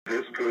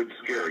could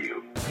scare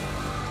you.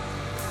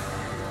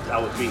 I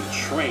was being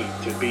trained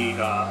to be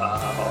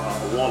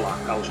a warlock.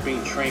 I was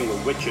being trained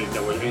with witches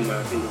that were in the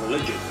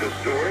religion. The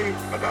story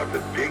about the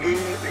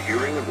digging, the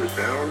hearing of the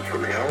sounds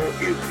from hell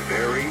is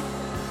very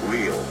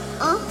real.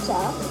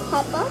 After,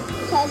 Papa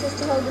tells us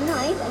to hold a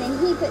knife, and then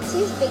he puts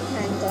his big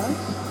hand on.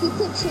 He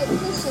pushes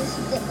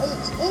the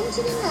H into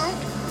the knife,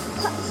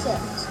 cuts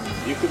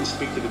it. You couldn't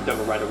speak to the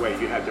devil right away.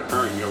 You had to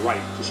earn your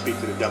right to speak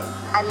to the devil.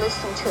 I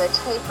listened to a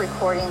tape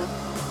recording.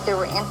 There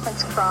were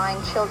infants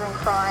crying, children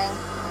crying,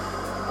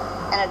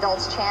 and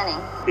adults chanting.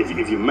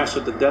 If you mess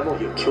with the devil,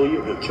 he'll kill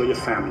you, he'll kill your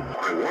family.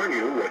 I warn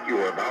you, what you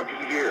are about to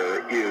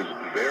hear is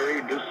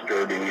very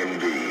disturbing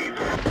indeed.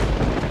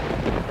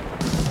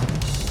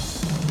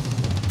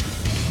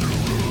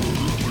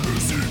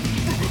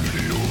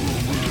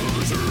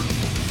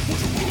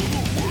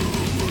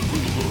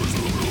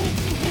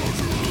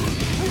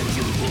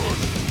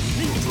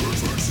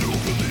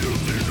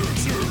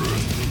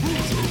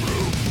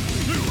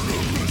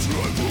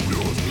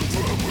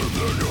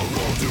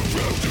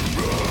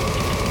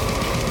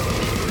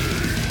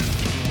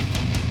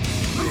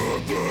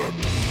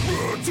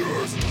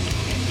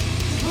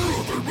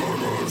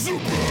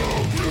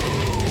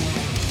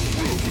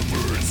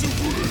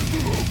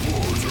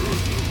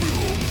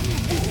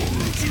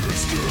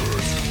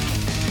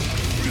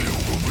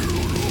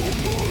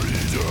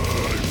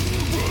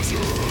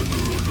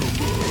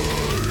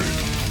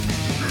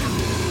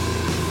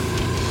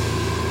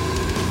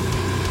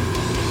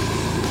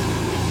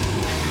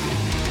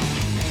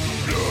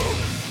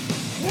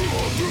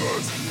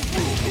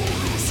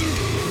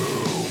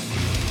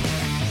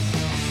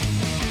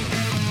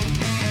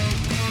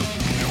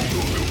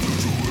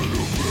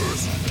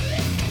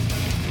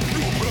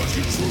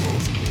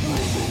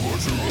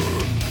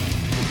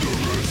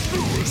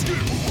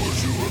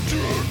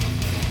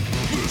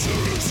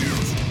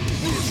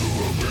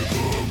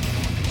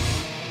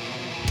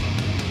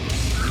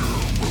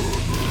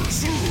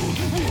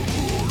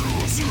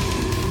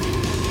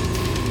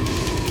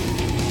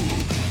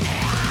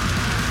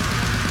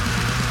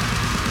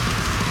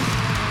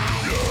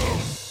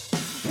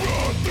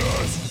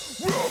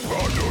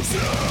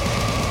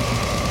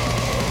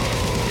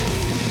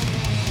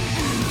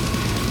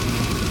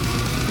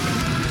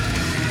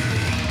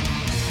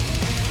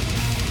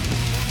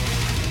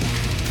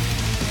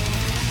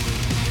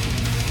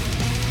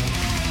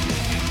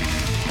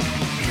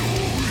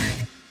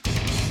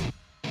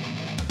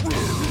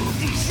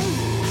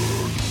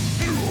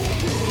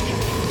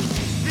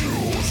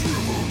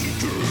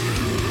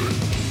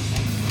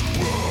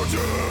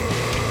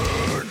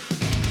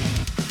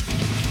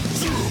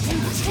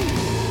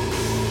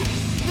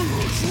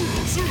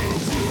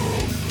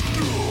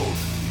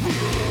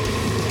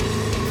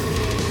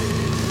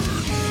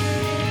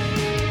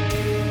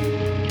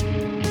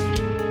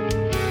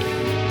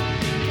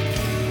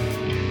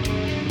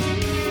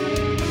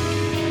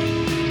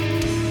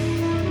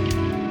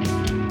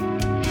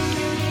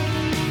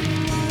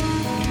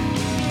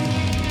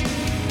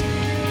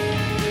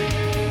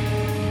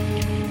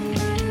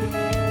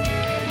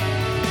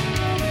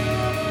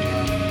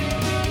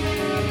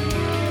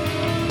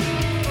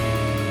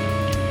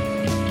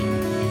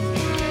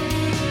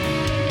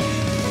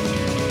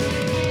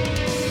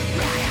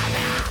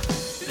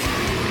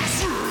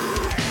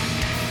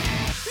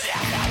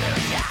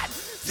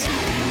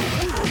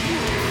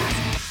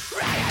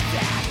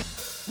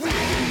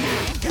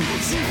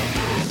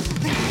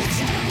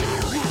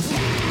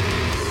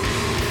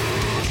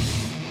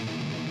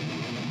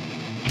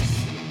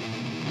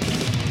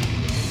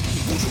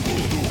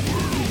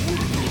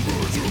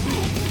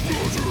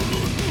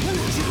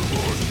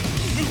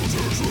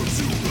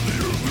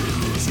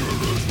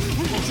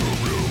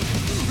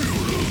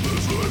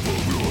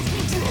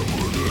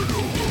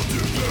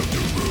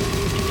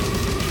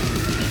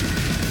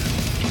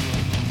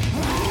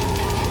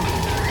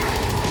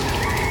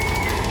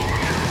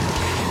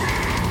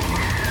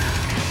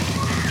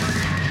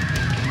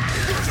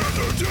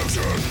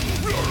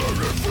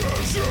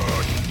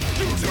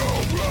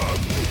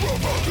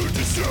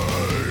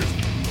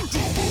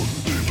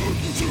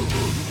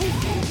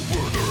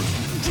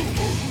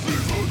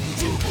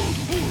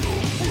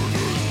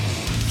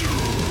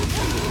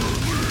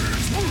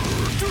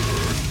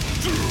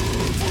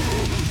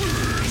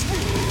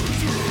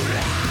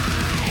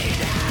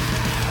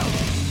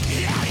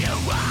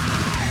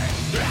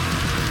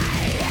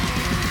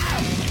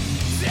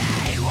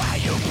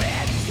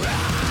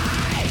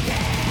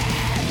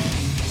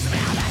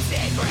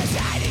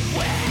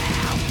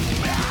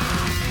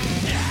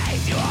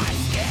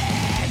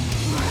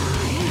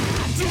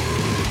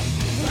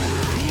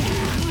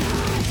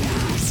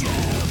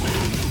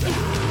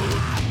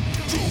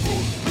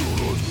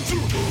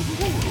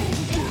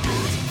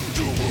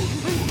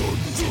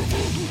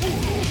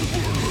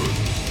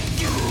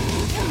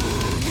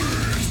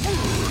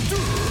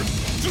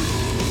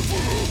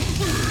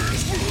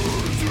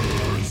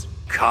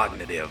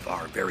 Cognitive,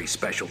 our very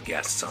special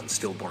guests on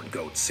Stillborn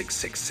Goat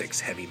 666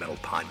 Heavy Metal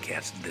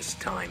Podcast, this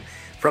time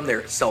from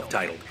their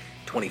self-titled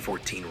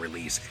 2014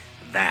 release,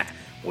 That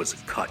was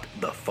Cut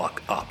the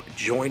Fuck Up.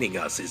 Joining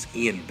us is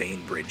Ian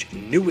Bainbridge,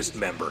 newest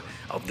member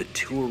of the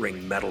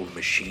touring metal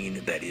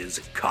machine that is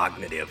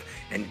Cognitive,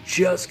 and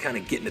just kind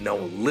of getting to know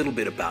a little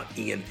bit about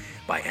Ian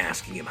by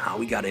asking him how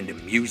he got into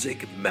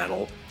music,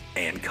 metal,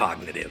 and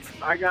Cognitive.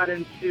 I got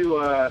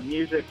into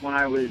music when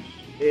I was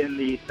in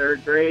the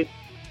 3rd grade.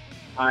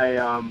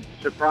 I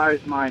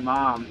surprised my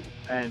mom,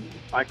 and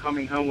by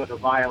coming home with a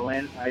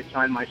violin, I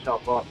signed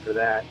myself up for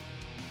that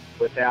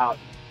without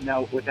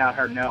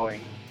her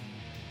knowing.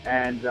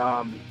 And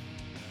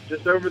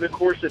just over the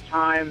course of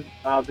time,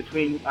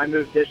 I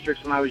moved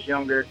districts when I was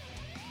younger,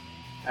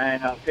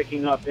 and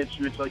picking up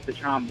instruments like the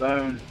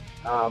trombone,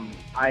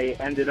 I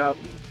ended up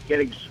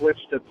getting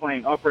switched to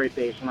playing upright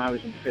bass when I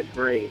was in 5th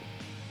grade.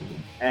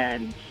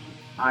 And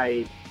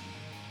I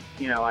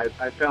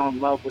fell in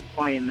love with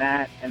playing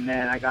that, and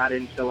then I got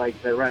into like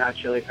the Red Hot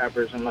Chili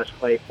Peppers and Les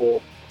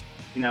Claypool,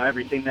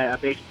 everything that a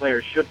bass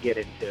player should get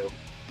into.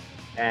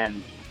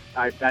 And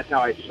that's how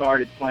I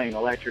started playing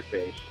electric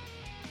bass.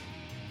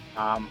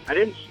 I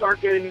didn't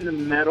start getting into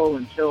metal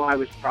until I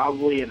was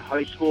probably in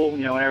high school,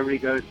 when everybody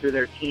goes through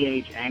their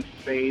teenage angst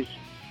phase.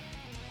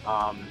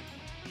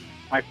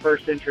 My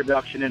first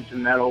introduction into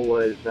metal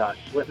was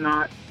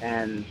Slipknot,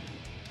 and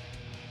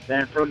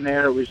then from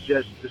there it was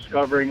just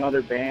discovering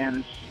other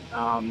bands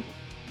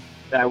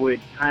that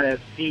would kind of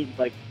feed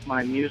like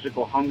my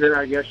musical hunger,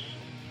 I guess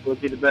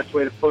would be the best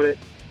way to put it.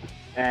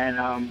 And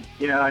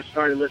I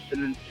started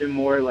listening to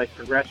more like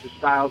progressive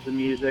styles of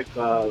music,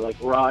 like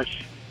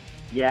Rush,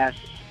 Yes.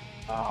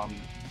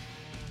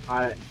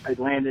 I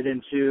landed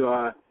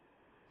into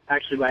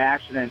actually by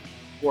accident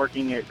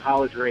working at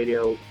college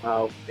radio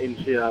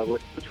into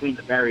Between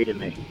the Buried and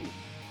Me.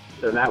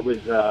 So that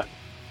was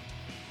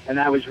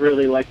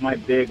really like my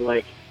big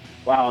like,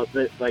 wow,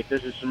 this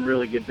is some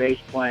really good bass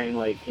playing.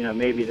 Like,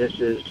 maybe this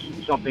is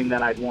something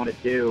that I'd want to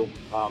do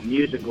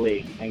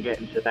musically and get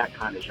into that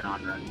kind of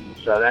genre.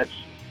 So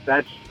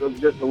that's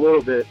just a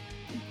little bit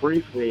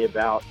briefly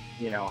about,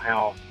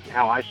 how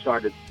I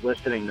started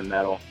listening to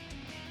metal.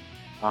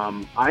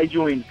 I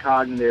joined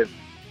Cognitive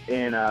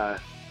in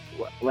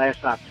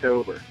last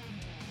October.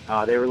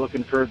 They were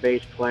looking for a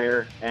bass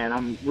player, and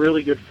I'm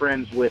really good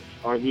friends with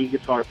our lead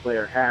guitar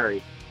player,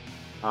 Harry.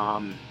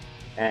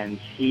 And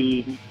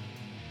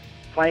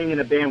playing in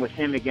a band with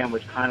him again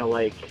was kind of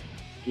like,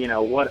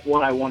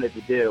 what I wanted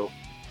to do.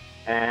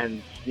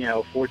 And,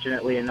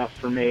 fortunately enough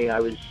for me, I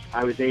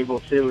was able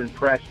to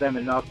impress them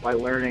enough by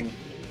learning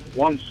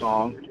one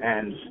song,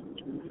 and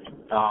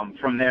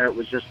from there it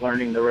was just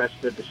learning the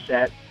rest of the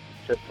set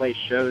to play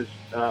shows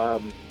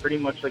pretty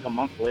much like a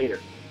month later.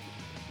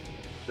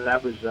 So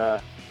that was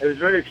it was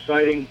very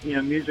exciting.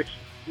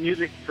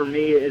 Music for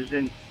me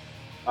isn't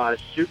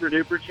super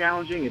duper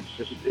challenging.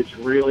 It's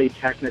really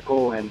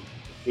technical, and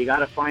you got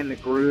to find the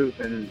groove,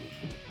 and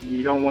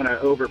you don't want to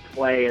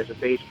overplay as a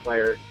bass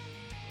player,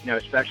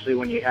 especially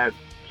when you have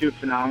two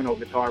phenomenal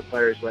guitar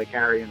players like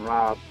Harry and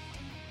Rob.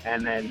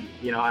 And then,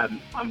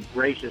 I'm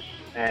gracious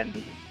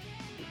and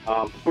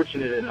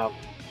fortunate enough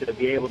to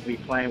be able to be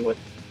playing with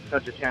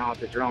such a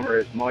talented drummer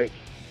as Mike,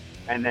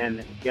 and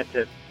then get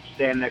to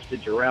stand next to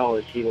Jarrell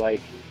as he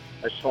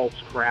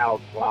assaults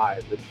crowds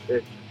live.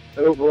 It's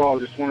overall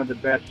just one of the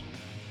best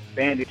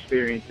band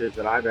experiences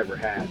that I've ever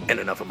had. And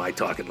enough of my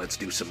talking, let's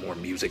do some more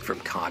music from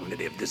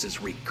Cognitive. This is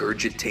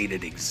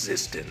Regurgitated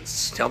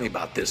Existence. Tell me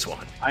about this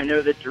one. I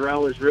know that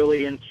Jarrell is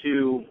really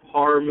into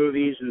horror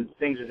movies and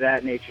things of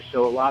that nature,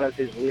 so a lot of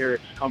his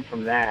lyrics come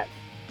from that.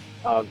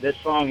 This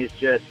song is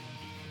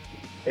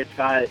it's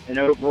got an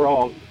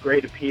overall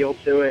great appeal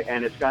to it,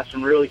 and it's got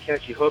some really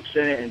catchy hooks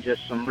in it, and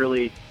just some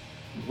really,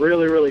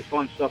 really, really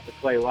fun stuff to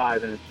play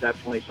live, and it's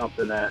definitely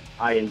something that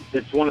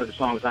it's one of the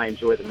songs I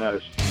enjoy the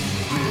most.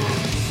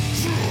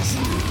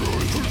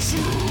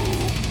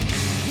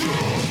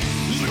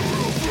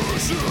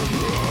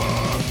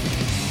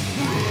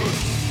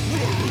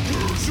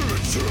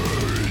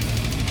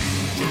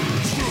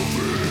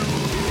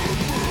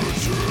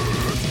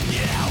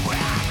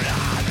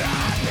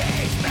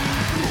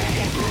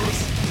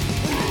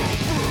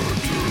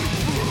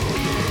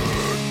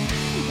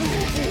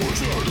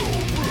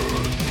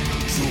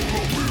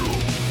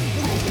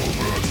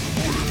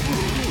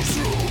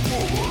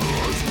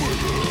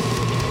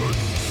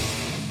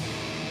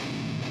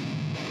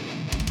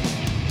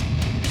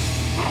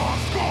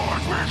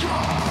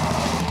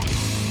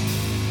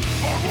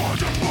 I want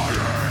to play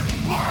it,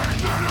 like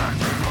that.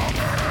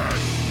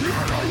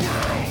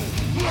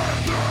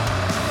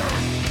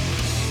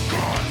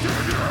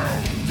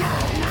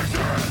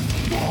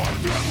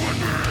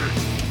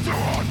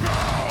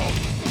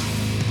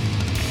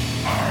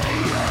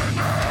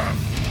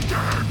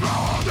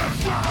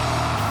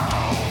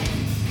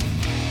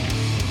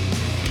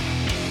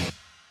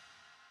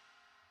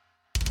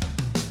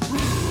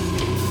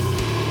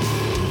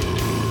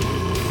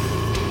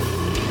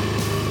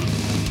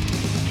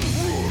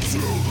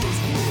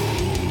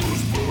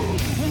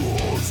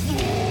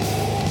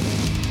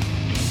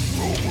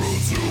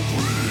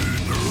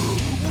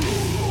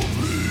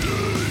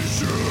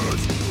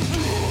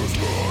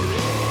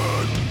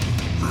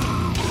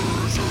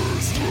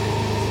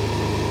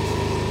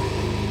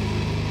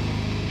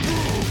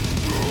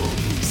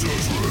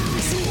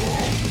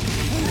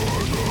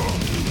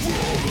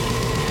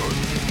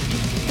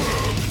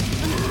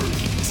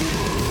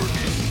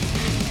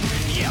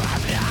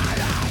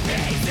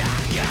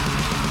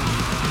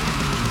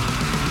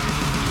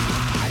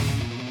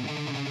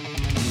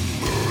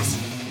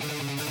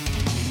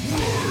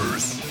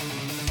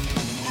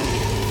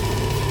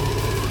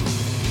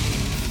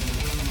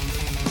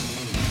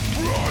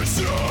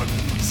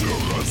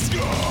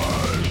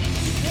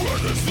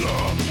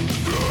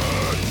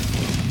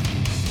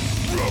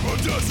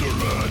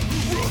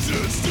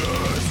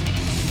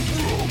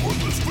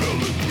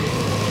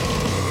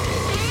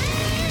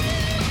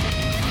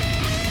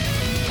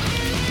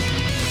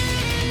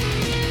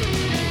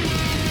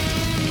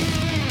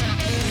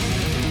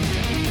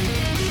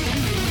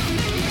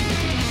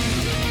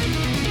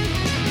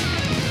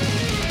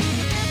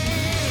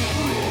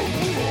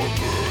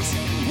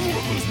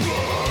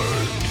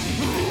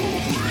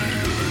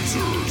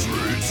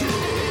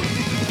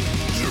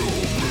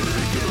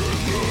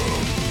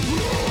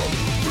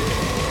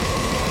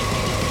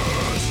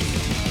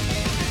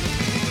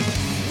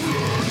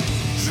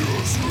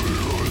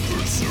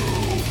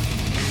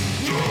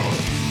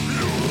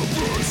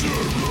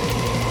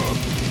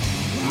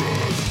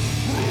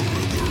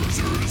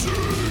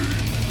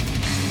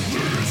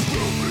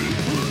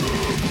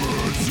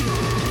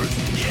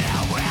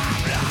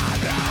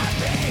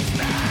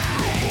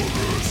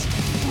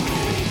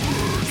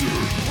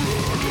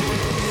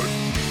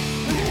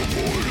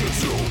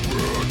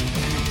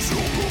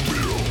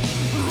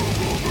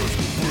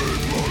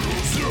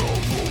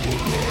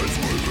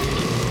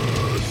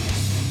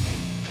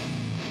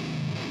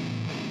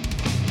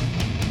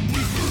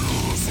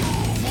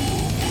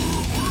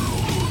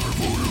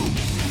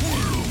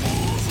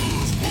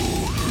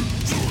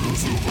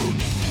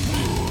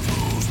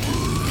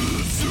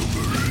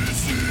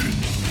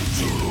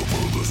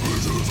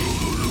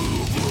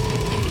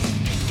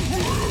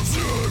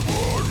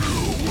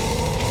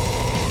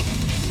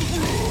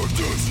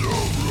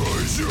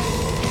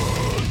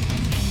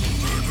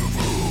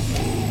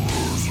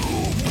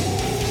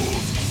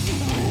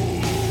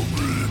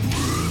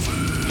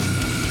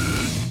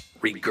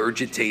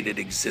 Regurgitated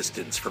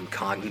Existence from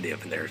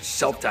Cognitive and their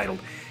self-titled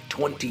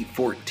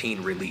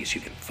 2014 release.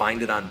 You can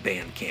find it on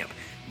Bandcamp.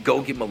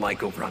 Go give them a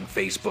like over on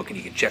Facebook, and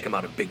you can check them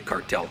out at Big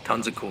Cartel.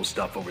 Tons of cool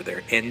stuff over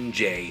there.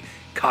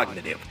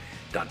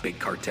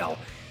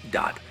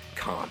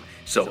 njcognitive.bigcartel.com.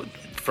 So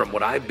from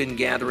what I've been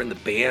gathering, the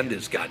band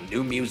has got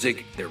new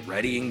music. They're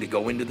readying to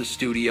go into the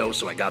studio,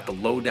 so I got the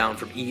lowdown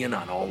from Ian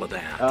on all of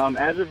that.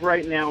 As of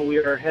right now, we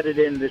are headed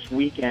in this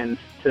weekend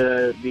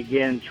to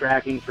begin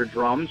tracking for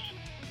drums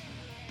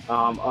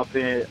up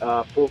in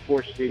Full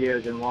Force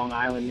Studios in Long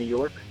Island, New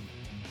York.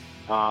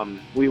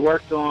 We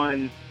worked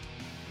on,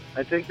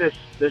 I think this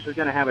is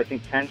going to have,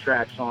 10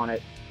 tracks on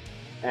it.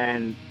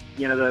 And,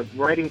 the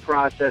writing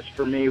process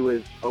for me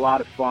was a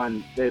lot of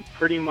fun. They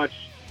pretty much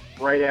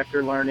right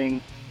after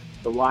learning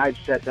the live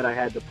set that I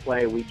had to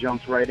play, we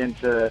jumped right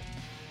into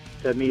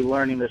me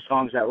learning the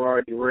songs that were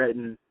already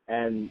written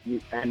and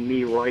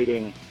me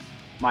writing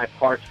my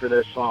parts for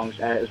those songs,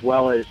 as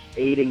well as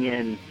aiding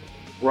in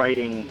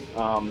writing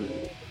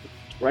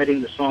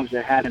the songs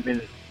that hadn't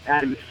been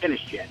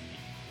finished yet.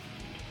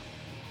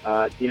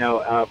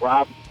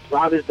 Rob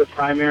is the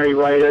primary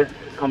writer,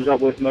 comes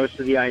up with most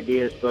of the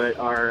ideas, but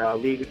our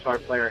lead guitar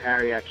player,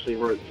 Harry, actually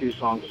wrote 2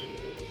 songs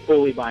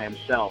fully by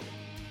himself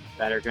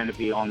that are going to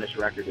be on this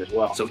record as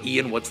well. So,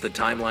 Ian, what's the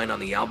timeline on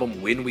the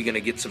album? When are we going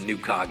to get some new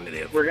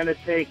Cognitive? We're going to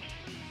take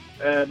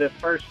the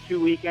first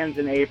 2 weekends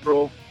in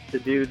April to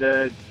do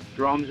the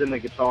drums and the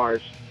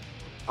guitars.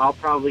 I'll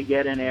probably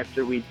get in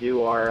after we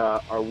do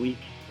our week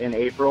in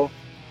April.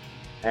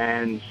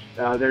 And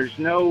there's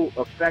no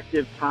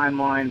effective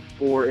timeline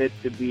for it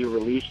to be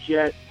released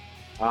yet.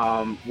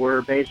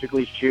 We're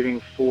basically shooting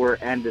for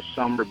end of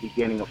summer,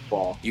 beginning of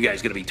fall. You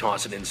guys going to be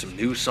tossing in some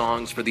new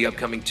songs for the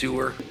upcoming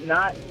tour?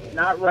 Not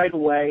right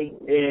away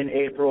in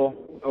April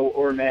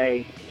or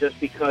May, just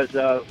because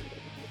of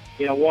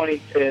wanting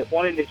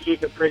to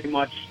keep it pretty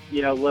much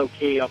low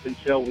key up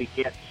until we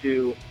get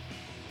to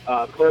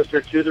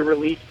closer to the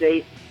release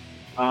date.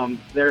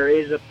 There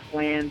is a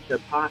plan to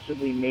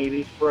possibly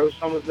maybe throw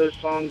some of those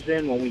songs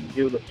in when we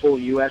do the full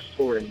U.S.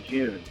 tour in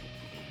June.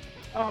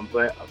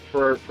 But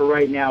for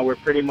right now, we're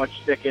pretty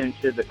much sticking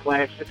to the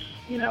classics.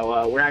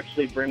 We're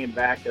actually bringing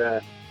back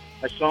a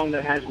song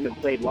that hasn't been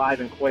played live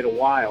in quite a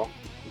while.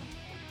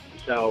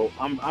 So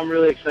I'm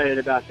really excited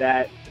about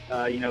that.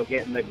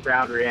 Getting the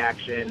crowd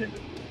reaction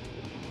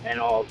and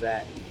all of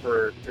that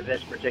for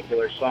this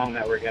particular song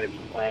that we're going to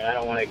be playing. I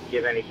don't want to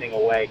give anything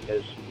away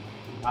because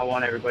I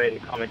want everybody to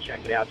come and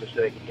check it out just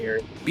so they can hear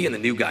it. Being the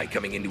new guy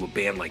coming into a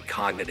band like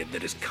Cognitive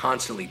that is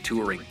constantly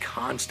touring,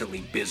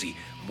 constantly busy,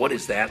 what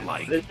is that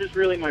like? This is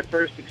really my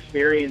first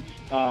experience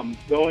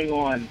going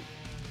on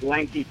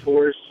lengthy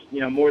tours,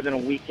 more than a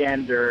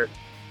weekend or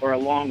a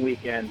long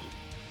weekend.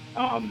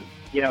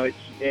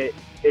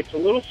 It's a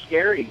little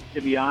scary,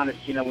 to be honest,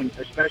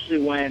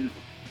 especially when,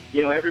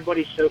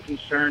 everybody's so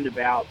concerned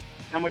about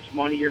how much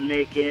money you're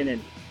making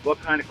and what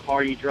kind of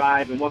car you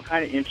drive and what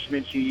kind of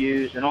instruments you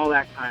use and all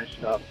that kind of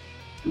stuff.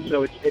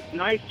 So it's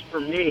nice for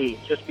me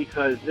just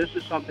because this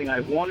is something I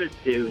wanted to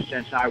do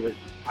since I was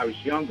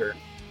younger,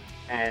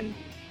 and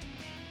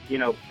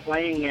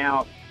playing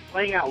out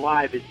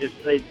live is just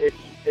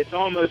it's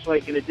almost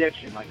like an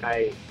addiction. Like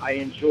I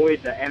enjoy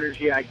the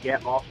energy I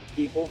get off of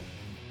people,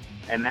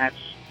 and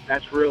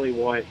that's really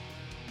what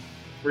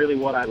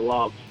I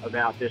love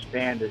about this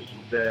band is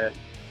the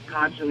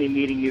constantly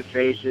meeting new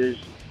faces,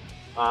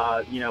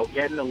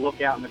 Getting to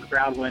look out in the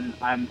crowd when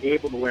I'm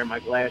able to wear my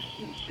glasses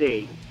and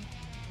see,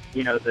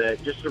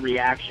 just the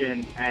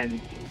reaction. And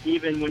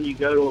even when you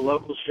go to a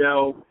local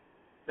show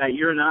that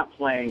you're not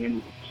playing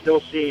and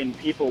still seeing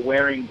people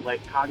wearing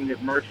like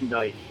Cognitive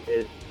merchandise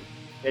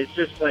it's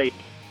just like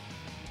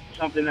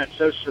something that's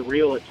so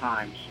surreal at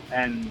times.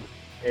 And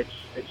it's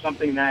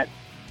something that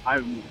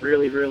I'm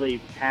really, really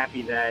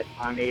happy that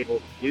I'm able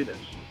to do this.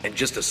 And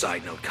just a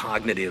side note,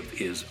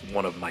 Cognitive is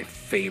one of my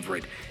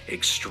favorite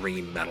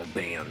extreme metal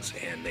bands,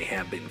 and they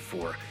have been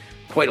for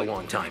quite a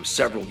long time,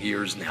 several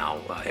years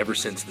now, ever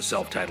since the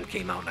self-titled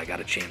came out and I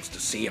got a chance to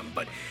see them.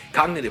 But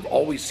Cognitive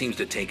always seems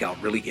to take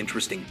out really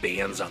interesting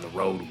bands on the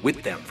road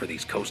with them for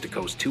these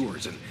coast-to-coast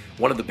tours, and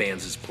one of the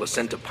bands is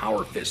Placenta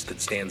Powerfist that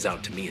stands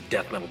out to me, a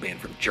death metal band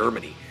from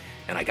Germany.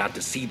 And I got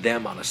to see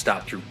them on a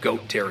stop through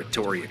Goat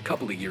Territory a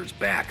couple of years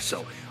back.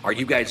 So are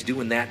you guys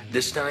doing that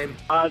this time?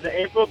 The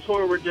April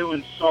tour we're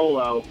doing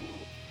solo,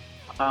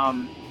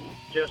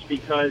 just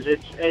because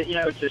it's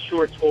a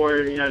short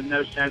tour.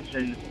 No sense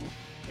in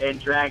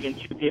dragging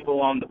two people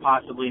on to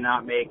possibly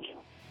not make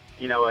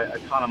a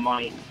ton of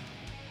money.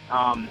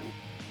 But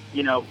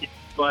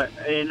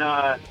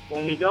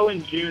when we go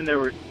in June,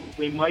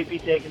 we might be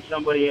taking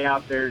somebody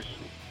out. There's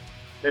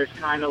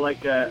kind of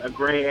like a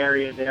gray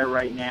area there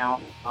right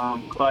now,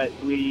 but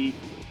we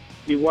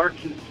were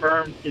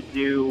confirmed to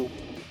do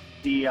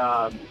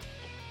the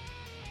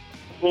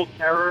Full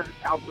Terror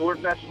Outdoor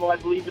Festival, I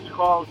believe it's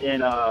called,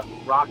 in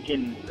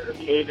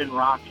Cave in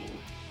Rock,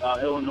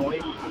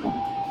 Illinois,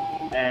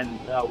 and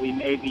we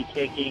may be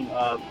taking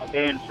a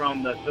band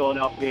from the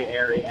Philadelphia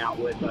area out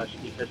with us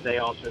because they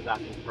also got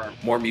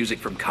confirmed. More music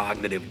from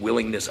Cognitive.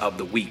 Willingness of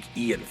the Week.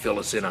 Ian, fill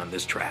us in on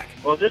this track.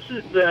 Well, this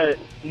is the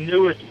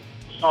newest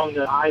song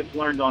that I've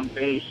learned on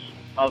bass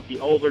of the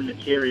older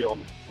material.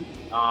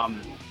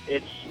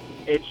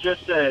 It's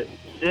just a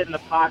sit in the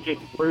pocket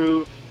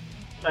groove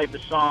type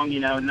of song,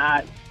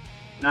 not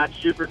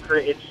super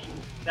it's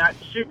not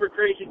super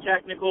crazy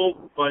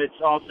technical, but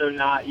it's also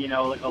not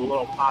like a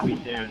little poppy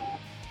tune.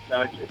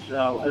 So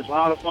it's a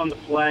lot of fun to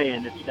play,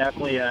 and it's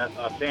definitely a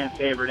fan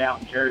favorite out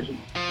in Jersey.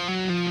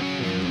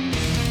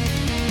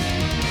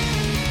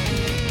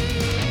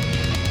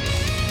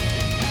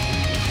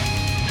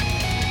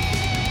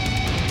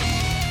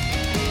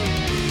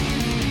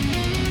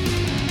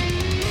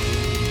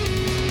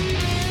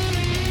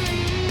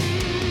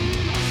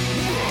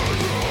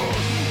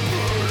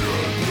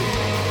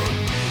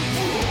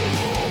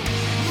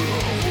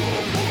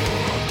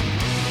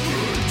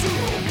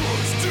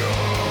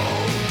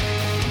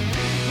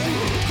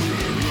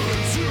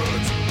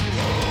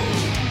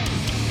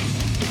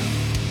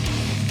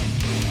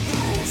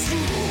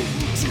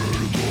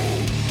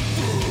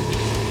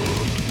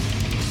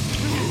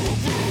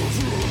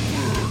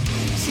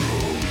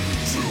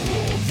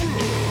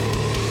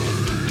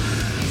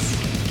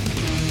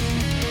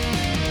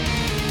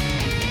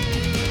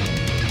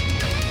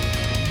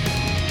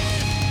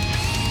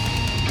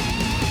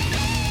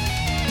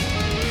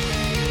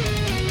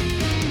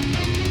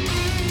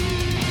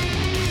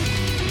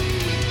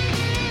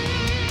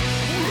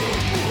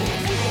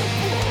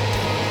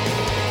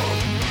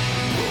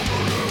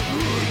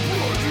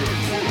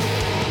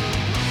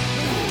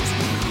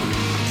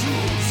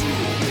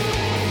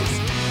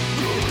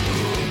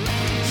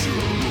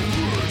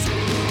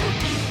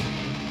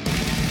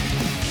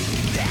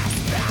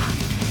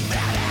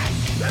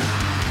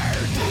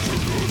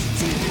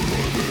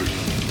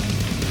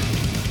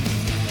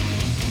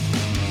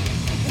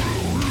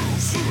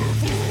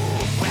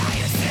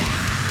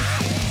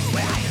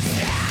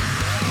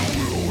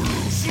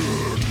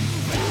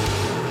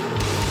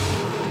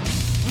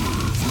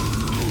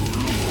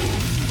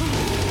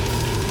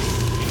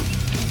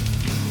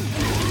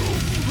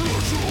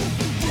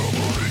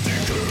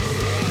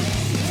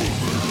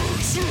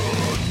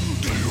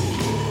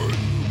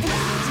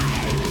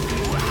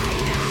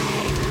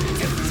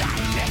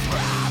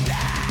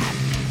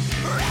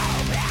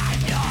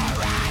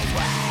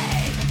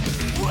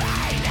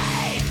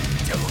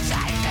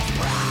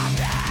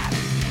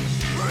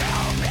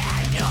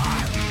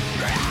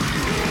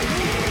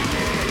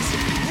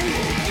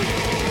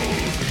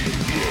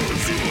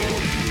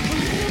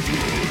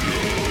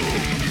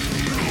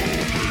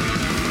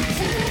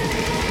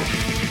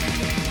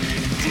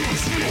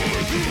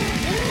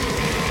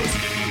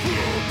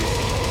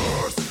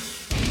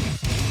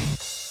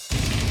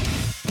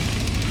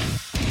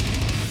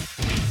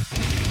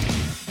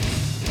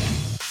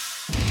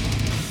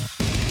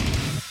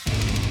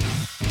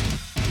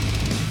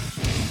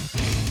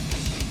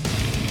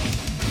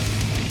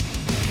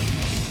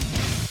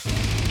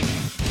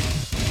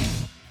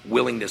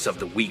 Willingness of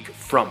the Week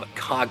from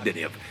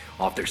Cognitive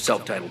off their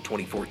self-titled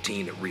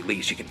 2014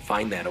 release. You can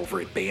find that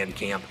over at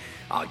Bandcamp.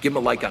 Give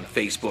them a like on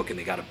Facebook, and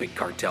they got a Big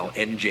Cartel,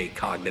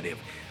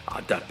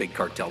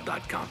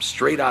 njcognitive.bigcartel.com.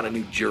 Straight out of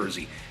New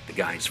Jersey, the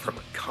guys from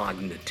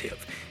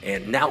Cognitive.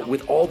 And now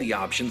with all the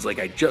options, like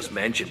I just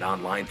mentioned,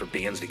 online for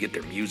bands to get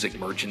their music,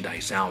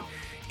 merchandise out,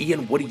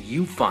 Ian, what do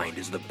you find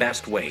is the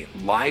best way,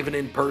 live and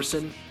in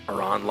person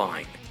or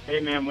online? Hey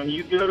man, when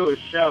you go to a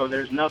show,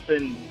 there's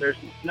nothing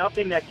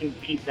that can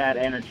beat that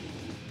energy.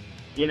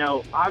 You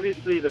know,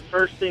 obviously the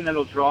first thing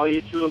that'll draw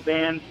you to a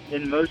band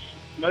in most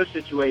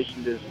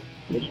situations is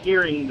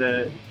hearing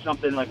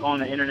something like on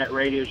the internet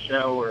radio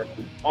show or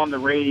on the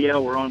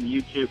radio or on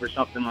YouTube or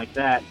something like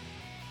that.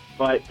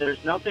 But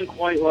there's nothing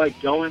quite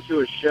like going to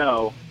a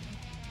show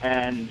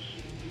and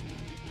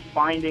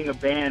finding a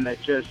band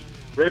that just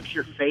rips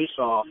your face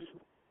off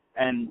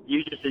and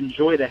you just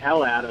enjoy the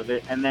hell out of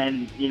it, and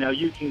then, you know,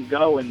 you can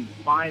go and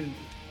find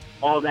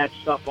all that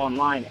stuff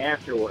online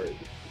afterwards.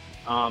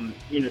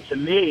 You know, to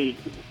me,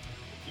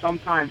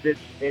 sometimes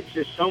it's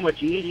just so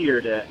much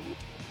easier to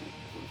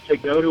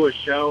go to a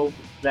show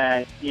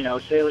that, you know,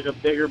 say like a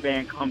bigger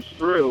band comes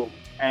through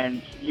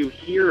and you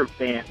hear of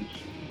bands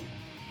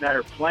that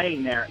are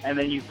playing there, and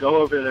then you go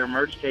over to their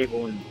merch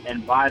table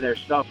and buy their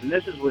stuff. And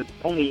this is with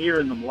only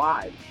hearing them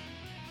live.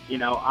 You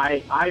know,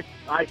 I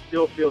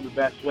still feel the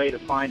best way to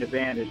find a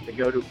band is to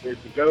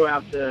go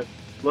out to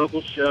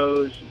local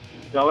shows,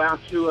 go out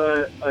to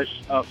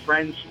a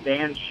friend's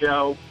band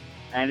show,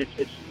 and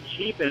it's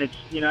cheap, and it's,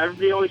 you know,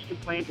 everybody always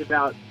complains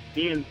about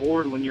being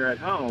bored when you're at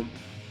home,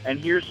 and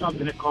here's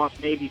something that costs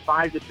maybe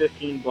 $5 to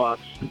 $15,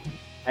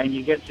 and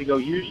you get to go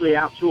usually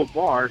out to a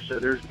bar, so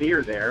there's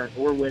beer there,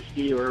 or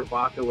whiskey, or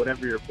vodka,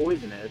 whatever your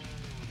poison is,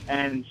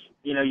 and,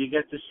 you know, you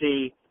get to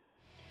see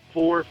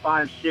 4,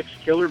 5, 6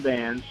 killer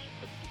bands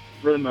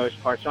for the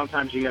most part.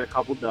 Sometimes you get a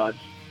couple duds,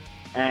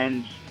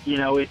 and, you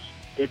know, it's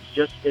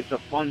a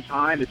fun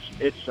time.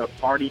 It's a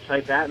party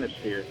type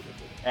atmosphere,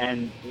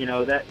 and, you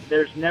know, that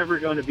there's never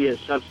going to be a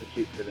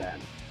substitute for that.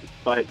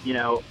 But, you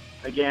know,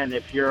 again,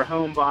 if you're a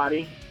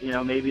homebody, you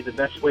know, maybe the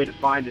best way to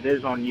find it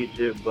is on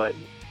YouTube, but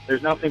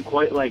there's nothing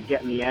quite like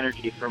getting the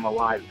energy from a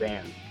live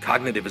band.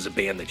 Cognitive is a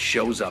band that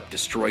shows up,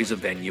 destroys a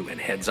venue, and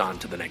heads on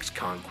to the next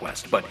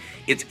conquest. But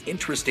it's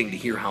interesting to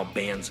hear how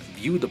bands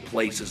view the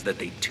places that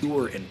they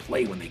tour and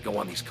play when they go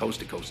on these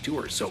coast-to-coast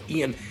tours. So,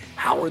 Ian,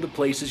 how are the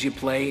places you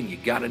play, and you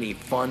got any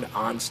fun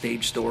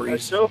on-stage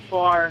stories? So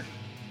far,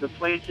 the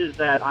places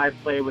that I've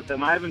played with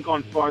them, I haven't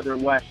gone farther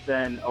west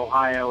than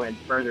Ohio and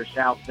further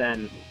south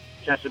than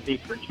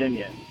Chesapeake,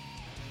 Virginia.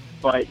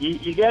 But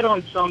you get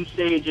on some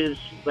stages,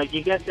 like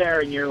you get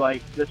there and you're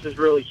like, this is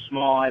really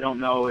small. I don't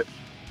know if,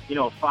 you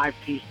know, a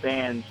 5-piece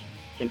band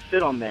can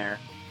fit on there,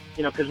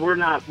 you know, because we're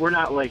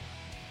not like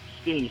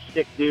skinny,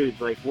 stick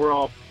dudes. Like we're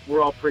all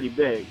pretty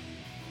big,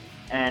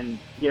 and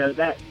you know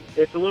that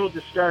it's a little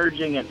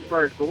discouraging at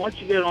first. But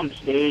once you get on the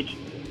stage,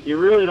 you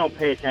really don't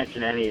pay attention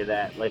to any of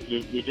that. Like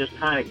you just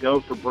kind of go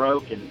for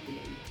broke, and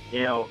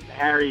you know,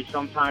 Harry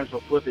sometimes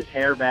will flip his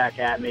hair back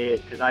at me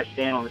because I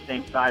stand on the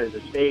same side of the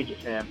stage as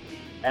him.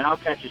 And I'll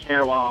catch his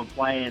hair while I'm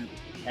playing,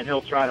 and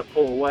he'll try to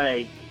pull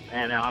away,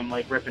 and I'm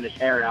like ripping his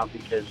hair out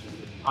because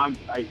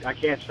I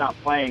can't stop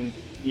playing,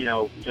 you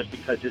know, just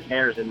because his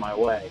hair is in my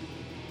way,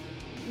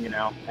 you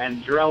know.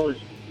 And Jarrell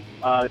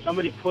is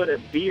somebody put a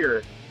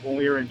beer when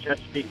we were in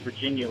Chesapeake,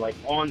 Virginia, like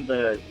on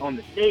the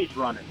stage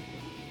running,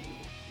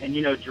 and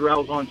you know,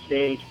 Jarrell's on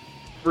stage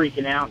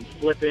freaking out and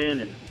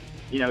flipping, and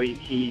you know,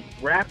 he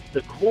wrapped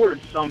the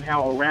cord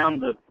somehow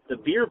around the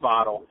beer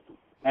bottle,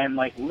 and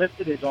like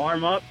lifted his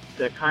arm up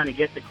to kind of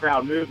get the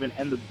crowd moving,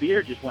 and the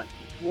beer just went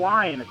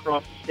flying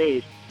across the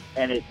stage,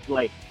 and it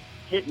like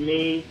hit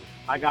me.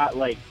 I got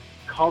like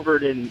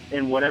covered in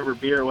whatever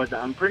beer it was.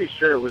 I'm pretty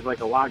sure it was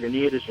like a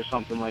Lagunitas or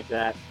something like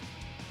that,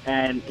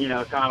 and you know,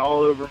 it got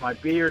all over my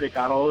beard, it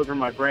got all over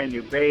my brand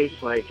new bass.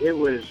 Like it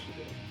was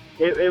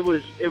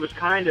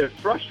kind of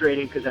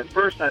frustrating, because at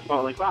first I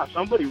thought like, wow,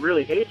 somebody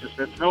really hates us,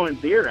 they're throwing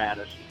beer at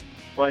us.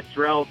 But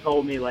Jarrell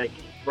told me like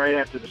right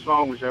after the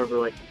song was over,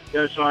 like,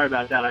 yo, sorry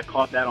about that, I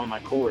caught that on my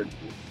cord.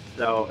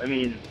 So, I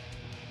mean,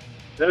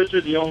 those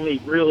are the only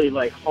really,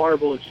 like,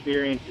 horrible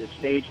experiences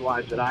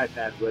stage-wise that I've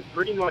had. But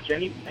pretty much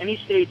any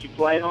stage you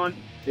play on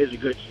is a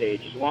good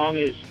stage. As long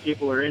as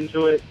people are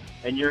into it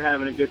and you're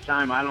having a good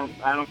time, I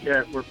don't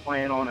care if we're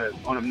playing on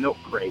a milk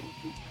crate.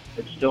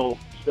 It's still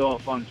a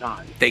fun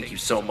time. Thank you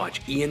so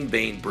much. Ian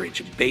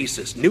Bainbridge,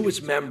 bassist,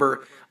 newest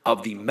member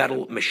of the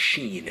metal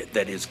machine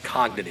that is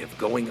Cognitive,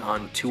 going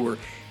on tour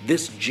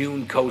this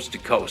June coast to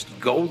coast.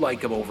 Go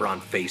like them over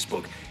on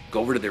Facebook. Go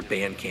over to their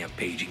Bandcamp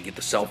page. You can get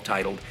the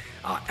self-titled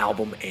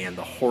album and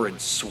the Horrid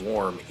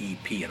Swarm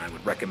EP, and I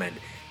would recommend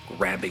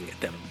grabbing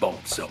them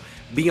both. So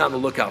be on the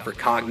lookout for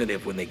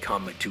Cognitive when they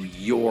come to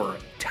your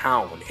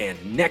town.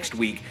 And next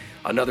week,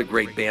 another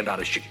great band out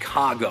of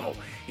Chicago.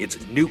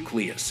 It's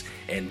Nucleus,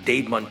 and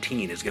Dave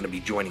Montine is going to be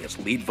joining us,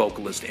 lead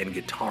vocalist and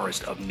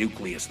guitarist of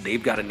Nucleus.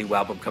 They've got a new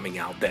album coming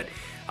out that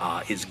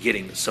is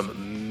getting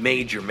some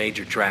major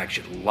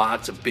traction.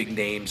 Lots of big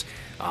names,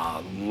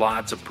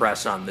 lots of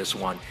press on this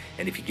one.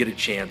 And if you get a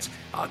chance,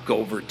 go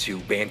over to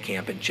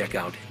Bandcamp and check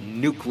out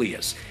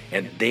Nucleus.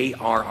 And they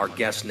are our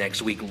guests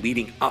next week,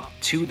 leading up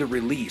to the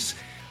release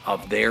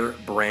of their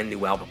brand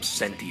new album,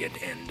 Sentient.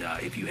 And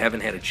if you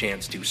haven't had a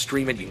chance to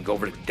stream it, you can go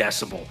over to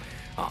Decibel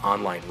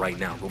online right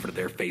now. Go over to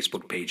their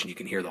Facebook page and you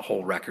can hear the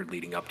whole record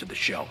leading up to the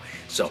show.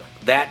 So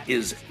that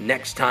is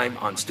next time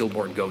on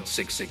Stillborn Goat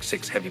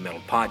 666 Heavy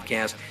Metal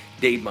Podcast.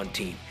 Dave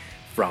Montine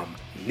from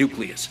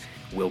Nucleus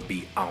will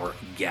be our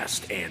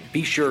guest. And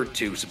be sure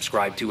to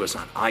subscribe to us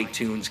on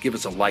iTunes, give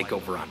us a like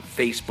over on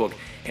Facebook,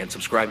 and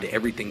subscribe to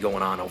everything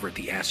going on over at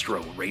the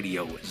Astro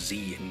Radio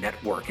Z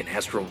Network and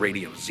Astro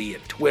Radio Z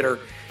at Twitter.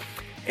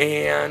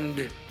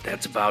 And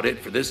that's about it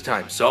for this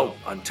time. So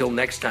until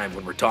next time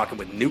when we're talking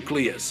with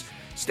Nucleus,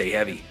 stay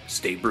heavy,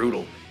 stay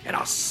brutal, and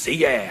I'll see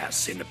your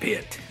ass in the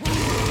pit.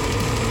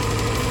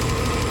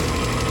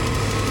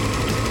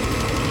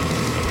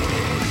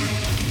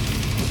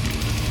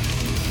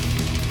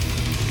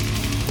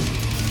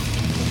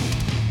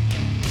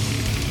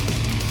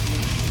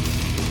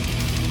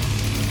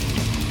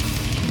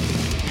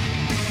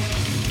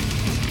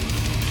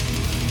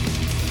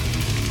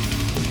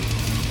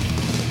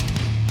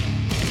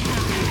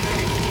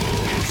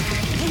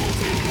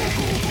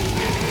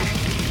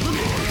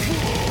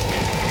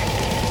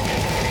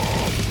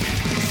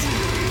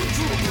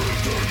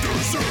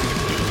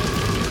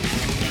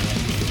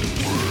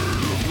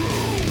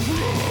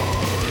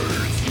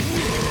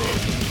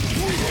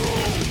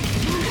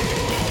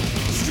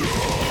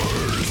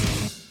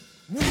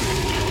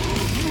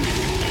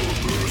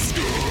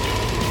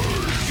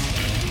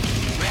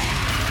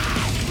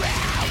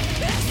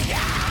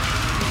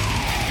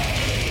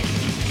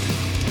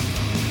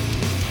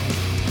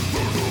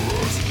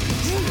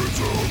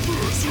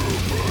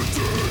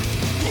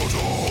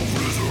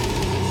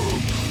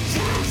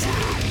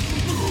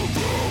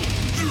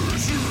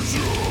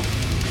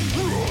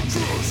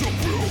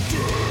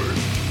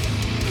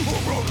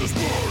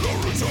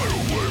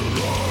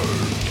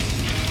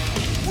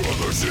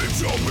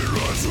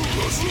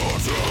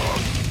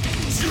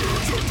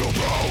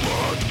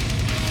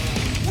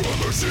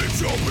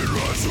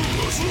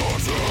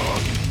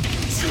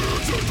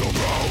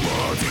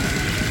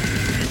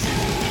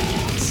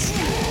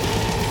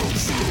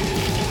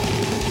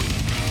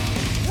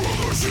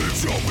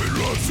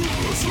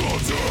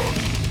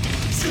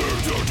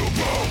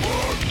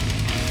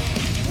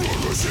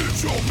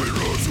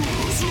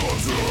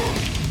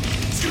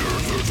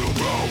 Scared to the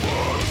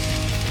power.